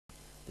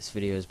This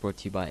video is brought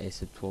to you by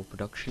Asub12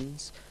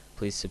 Productions.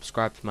 Please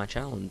subscribe to my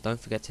channel and don't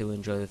forget to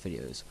enjoy the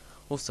videos.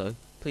 Also,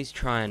 please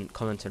try and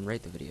comment and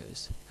rate the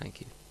videos.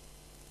 Thank you.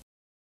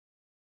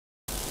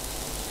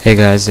 Hey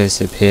guys,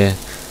 Asub here.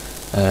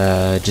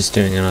 Just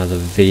doing another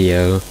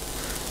video.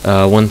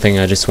 One thing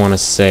I just want to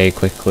say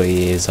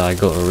quickly is I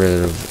got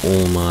rid of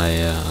all my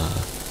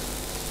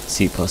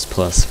C++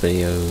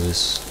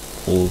 videos,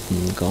 all of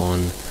them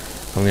gone.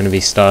 I'm going to be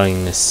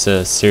starting this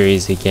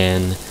series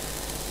again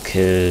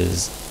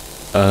because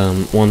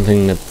one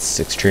thing that's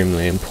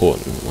extremely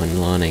important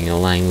when learning a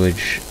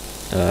language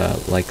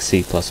like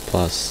C++,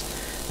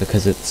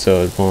 because it's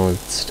so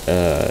advanced,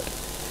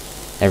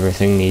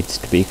 everything needs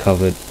to be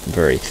covered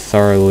very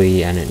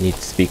thoroughly and it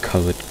needs to be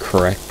covered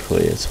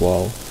correctly as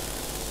well.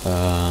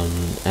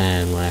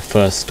 And when I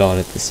first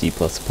started the C++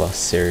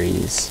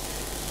 series,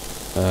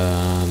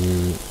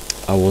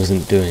 I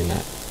wasn't doing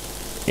that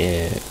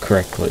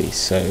correctly,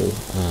 so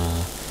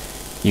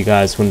you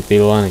guys wouldn't be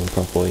learning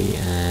properly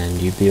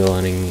and you'd be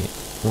learning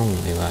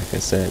wrongly, like I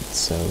said.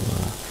 So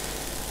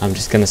I'm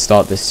just gonna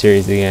start this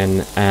series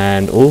again.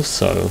 And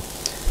also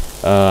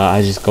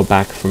I just got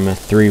back from a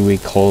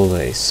 3-week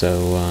holiday,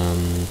 so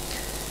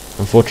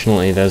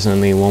unfortunately there's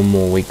only one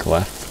more week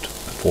left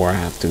before I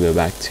have to go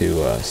back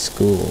to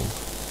school,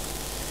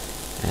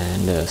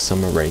 and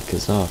summer break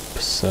is up,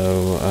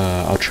 so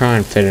I'll try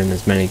and fit in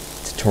as many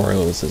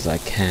tutorials as I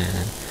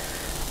can.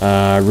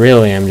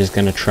 Really, I'm just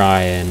gonna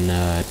try and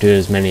do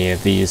as many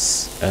of these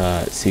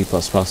C++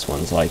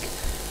 ones, like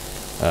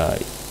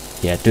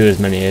yeah, do as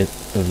many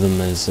of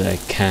them as I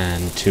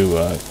can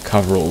to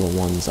cover all the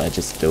ones I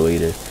just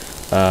deleted.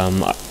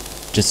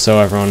 Just so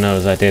everyone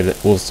knows, I did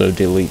also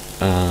delete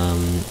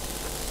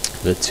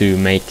the 2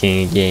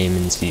 making a game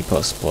in C++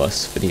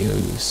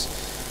 videos.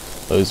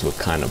 Those were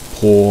kind of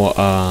poor.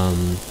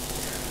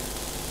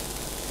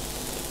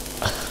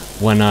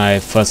 When I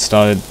first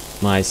started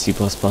my C++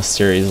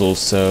 series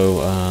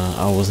also,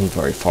 I wasn't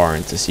very far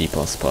into C++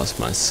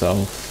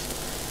 myself,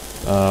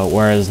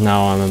 whereas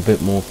now I'm a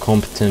bit more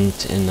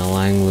competent in the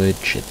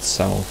language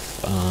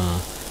itself.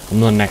 I'm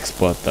not an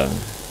expert though,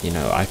 you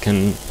know. I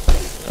can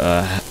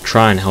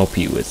try and help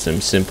you with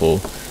some simple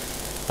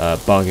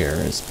bug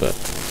errors, but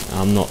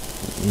I'm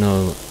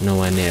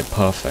nowhere near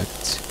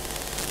perfect.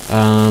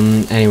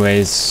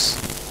 Anyways,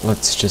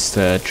 let's just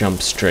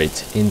jump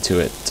straight into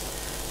it.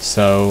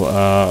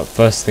 So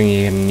first thing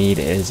you're gonna need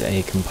is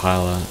a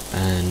compiler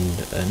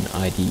and an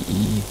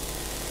IDE,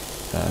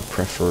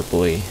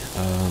 preferably.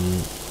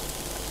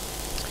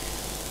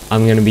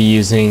 I'm gonna be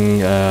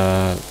using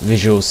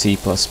Visual C++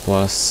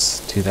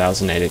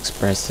 2008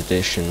 Express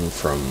Edition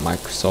from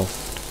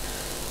Microsoft,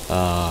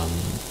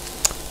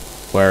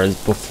 whereas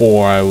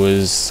before I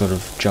was sort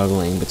of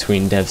juggling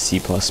between Dev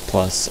C++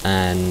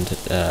 and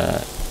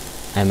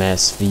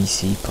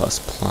MSVC++.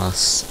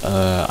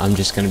 I'm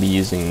just going to be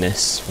using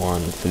this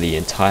one for the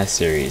entire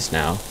series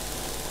now.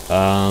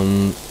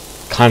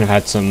 Kind of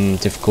had some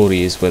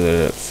difficulties with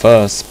it at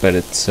first, but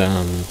it's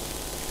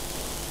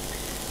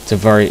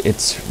very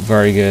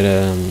good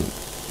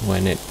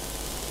when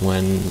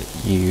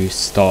you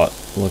start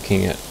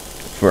looking at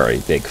very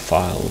big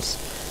files.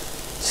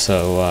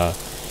 So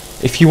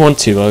if you want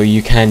to, though,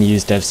 you can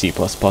use Dev C++.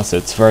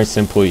 It's very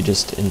simple. You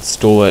just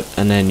install it,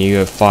 and then you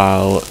go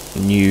File,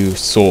 New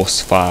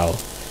Source File,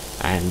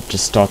 and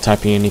just start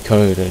typing in your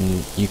code,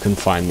 and you can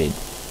find the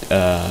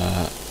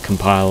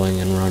compiling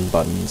and run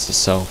buttons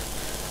yourself.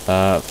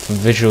 For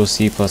Visual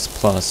C++,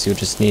 you'll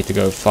just need to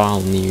go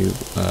File, New,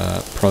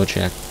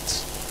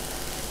 Project,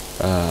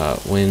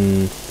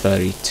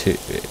 Win32.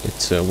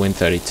 It's a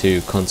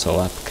Win32 console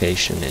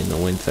application in the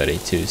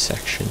Win32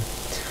 section.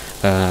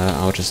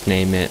 I'll just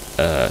name it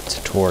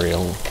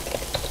tutorial.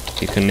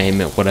 You can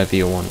name it whatever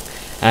you want.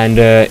 And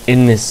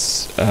in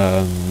this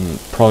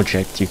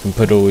project, you can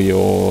put all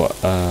your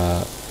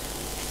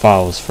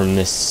files from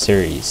this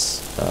series.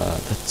 I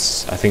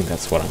think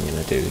that's what I'm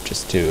gonna do,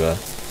 just to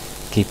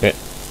keep it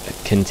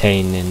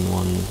contained in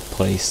one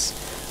place.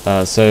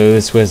 So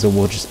this wizard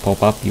will just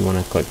pop up. You want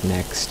to click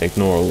next.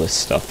 Ignore all this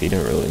stuff. You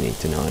don't really need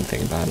to know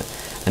anything about it.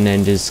 And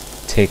then just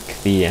tick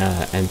the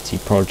empty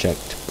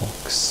project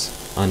box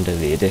under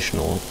the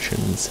additional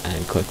options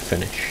and click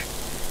finish.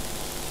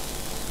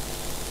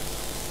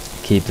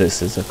 Keep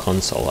this as a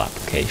console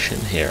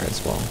application here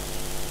as well.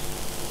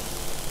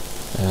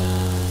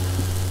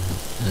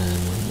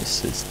 And when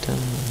this is done,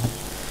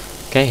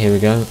 okay, here we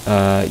go.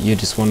 You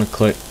just want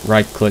to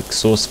right click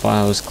source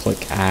files,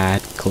 click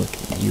add, click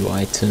new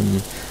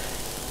item,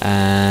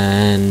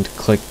 and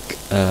click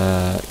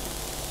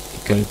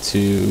go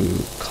to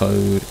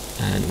code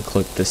and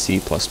click the C++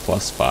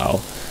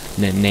 file.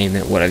 And then name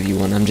it whatever you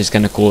want. I'm just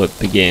going to call it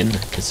begin,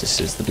 because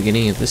this is the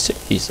beginning of the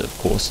series, of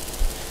course.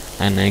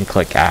 And then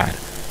click add.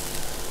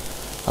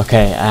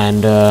 Okay,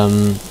 and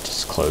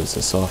just close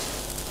this off.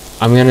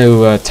 I'm going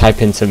to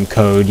type in some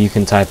code. You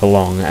can type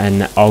along,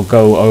 and I'll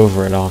go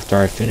over it after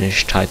I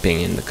finish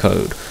typing in the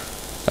code.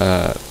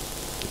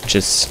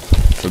 Just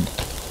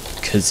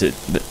because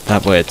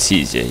that way it's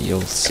easier,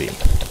 you'll see.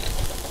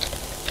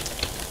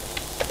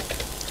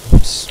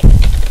 Oops.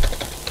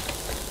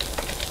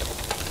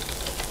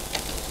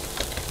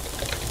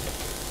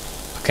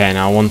 Okay,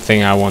 now one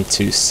thing I want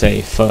to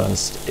say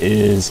first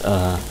is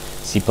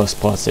C++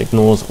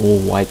 ignores all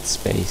white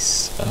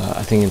space.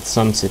 I think in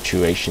some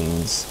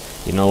situations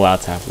you're not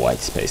allowed to have white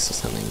space or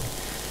something.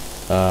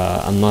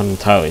 I'm not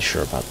entirely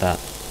sure about that,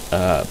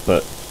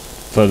 but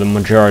for the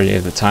majority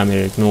of the time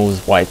it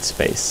ignores white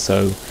space,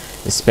 so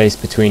the space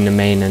between the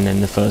main and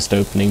then the first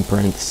opening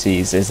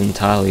parentheses is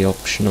entirely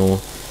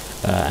optional,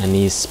 and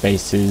these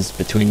spaces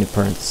between the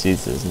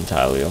parentheses is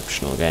entirely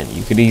optional again.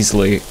 You could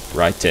easily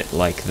write it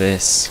like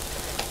this,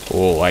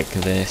 or like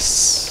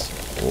this,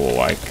 or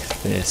like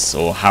this,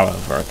 or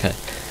however, okay.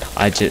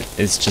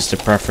 It's just a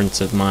preference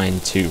of mine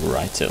to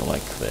write it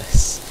like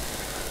this.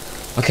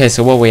 Okay,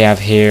 so what we have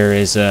here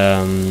is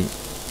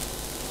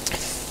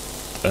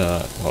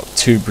well,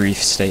 two brief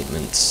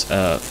statements.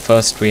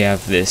 First we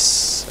have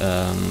this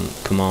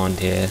command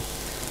here,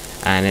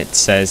 and it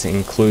says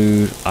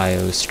include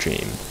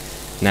IOStream.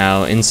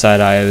 Now inside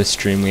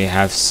IOStream we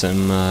have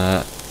some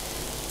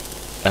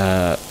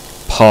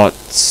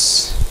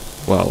parts,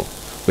 well,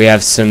 we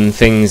have some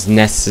things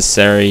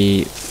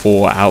necessary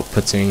for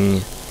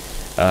outputting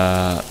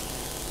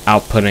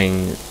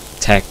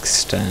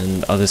text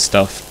and other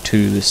stuff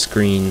to the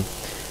screen,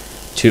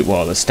 to,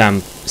 well, the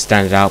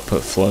standard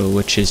output flow,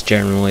 which is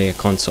generally a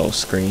console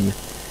screen.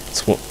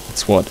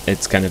 It's what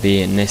it's going to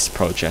be in this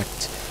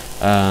project,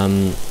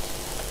 and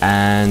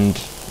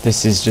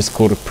this is just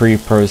called a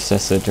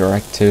preprocessor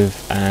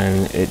directive,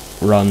 and it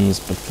runs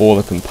before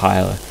the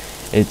compiler.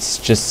 It's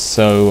just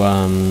so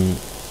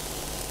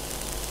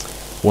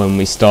when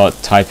we start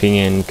typing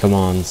in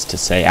commands to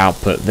say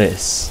output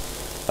this,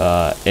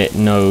 it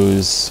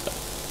knows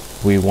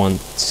we're going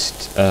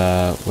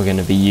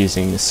to be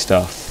using the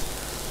stuff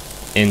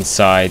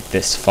inside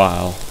this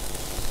file.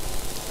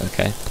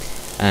 Okay,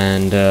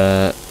 and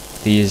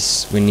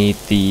we need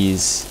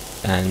these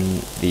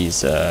and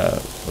these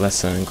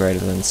less than and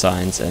greater than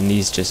signs, and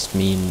these just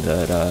mean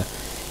that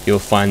you'll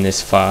find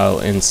this file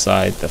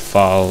inside the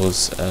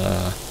files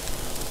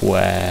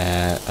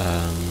where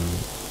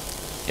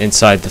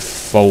inside the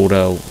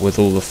folder with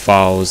all the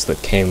files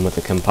that came with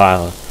the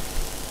compiler.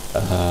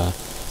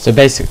 So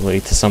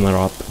basically, to sum it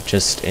up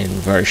just in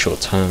very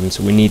short terms,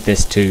 we need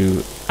this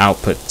to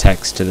output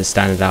text to the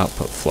standard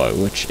output flow,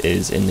 which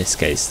is in this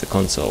case the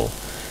console.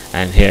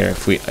 And here,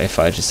 if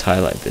I just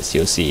highlight this,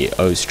 you'll see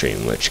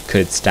OStream, which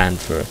could stand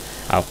for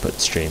output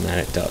stream,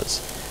 and it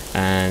does.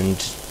 And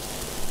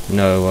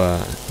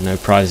no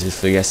prizes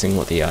for guessing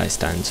what the I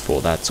stands for.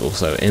 That's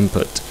also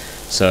input.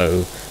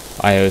 So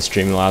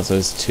IOStream allows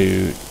us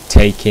to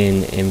take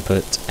in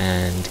input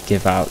and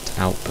give out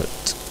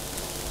output.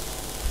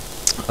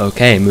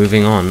 Okay,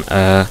 moving on.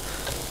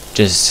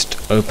 Just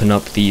open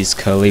up these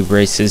curly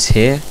braces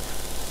here.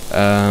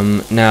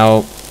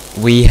 Now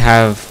we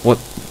have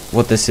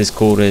what this is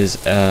called is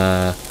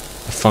a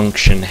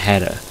function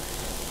header,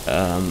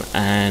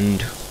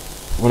 and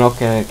we're not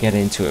going to get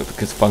into it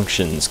because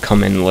functions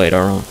come in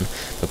later on.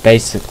 But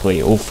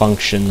basically, all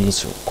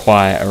functions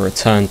require a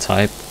return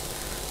type,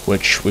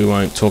 which we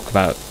won't talk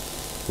about.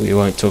 We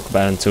won't talk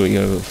about until we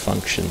go over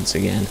functions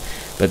again.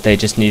 But they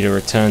just need a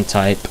return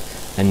type,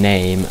 a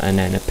name, and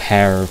then a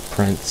pair of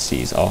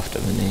parentheses after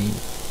the name.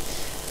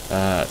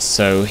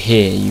 So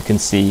here you can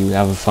see we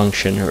have a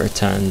function that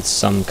returns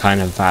some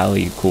kind of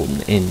value called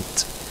an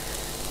int,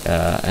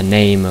 a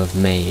name of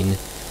main,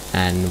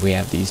 and we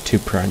have these two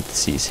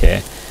parentheses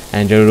here,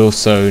 and it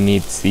also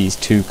needs these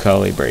two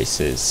curly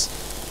braces,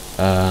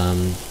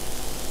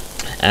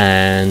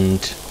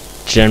 and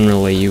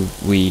generally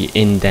we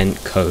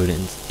indent code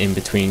in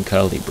between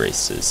curly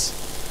braces,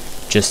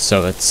 just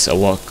so it's a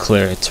lot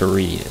clearer to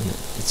read and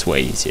it's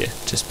way easier.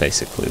 Just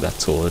basically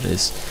that's all it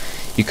is.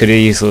 You could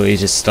easily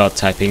just start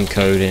typing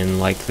code in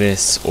like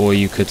this, or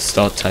you could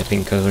start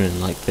typing code in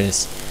like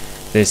this.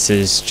 This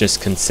is just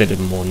considered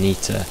more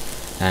neater,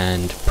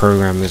 and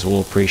programmers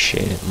will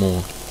appreciate it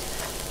more.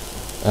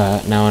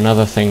 Now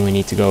another thing we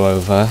need to go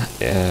over,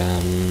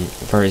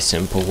 very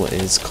simple,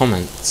 is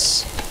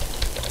comments.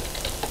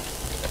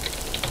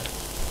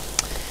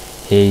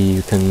 Here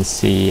you can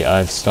see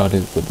I've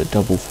started with a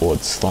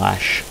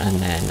 // and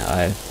then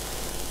I've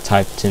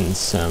typed in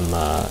some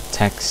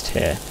text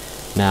here.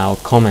 Now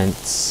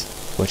comments,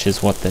 which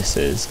is what this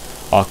is,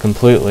 are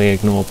completely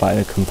ignored by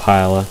the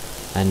compiler,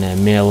 and they're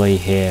merely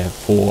here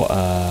for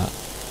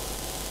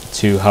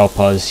to help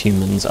us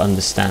humans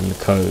understand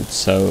the code.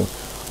 So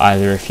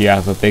either if you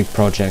have a big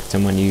project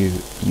and when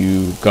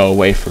you go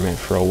away from it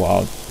for a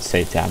while,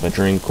 say to have a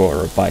drink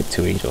or a bite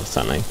to eat or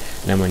something,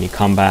 and then when you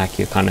come back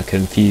you're kind of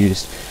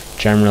confused,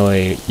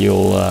 generally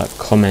you'll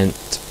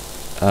comment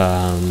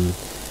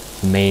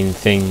main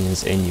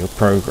things in your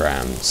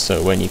program,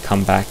 so when you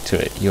come back to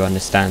it you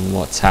understand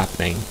what's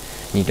happening,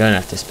 and you don't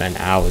have to spend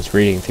hours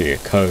reading through your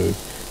code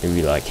and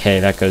be like, hey,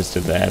 that goes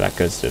to there, that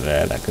goes to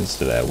there, that goes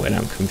to there, when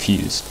I'm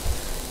confused.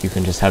 You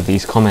can just have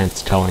these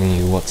comments telling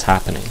you what's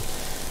happening.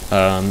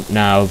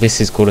 Now this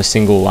is called a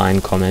single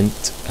line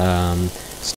comment,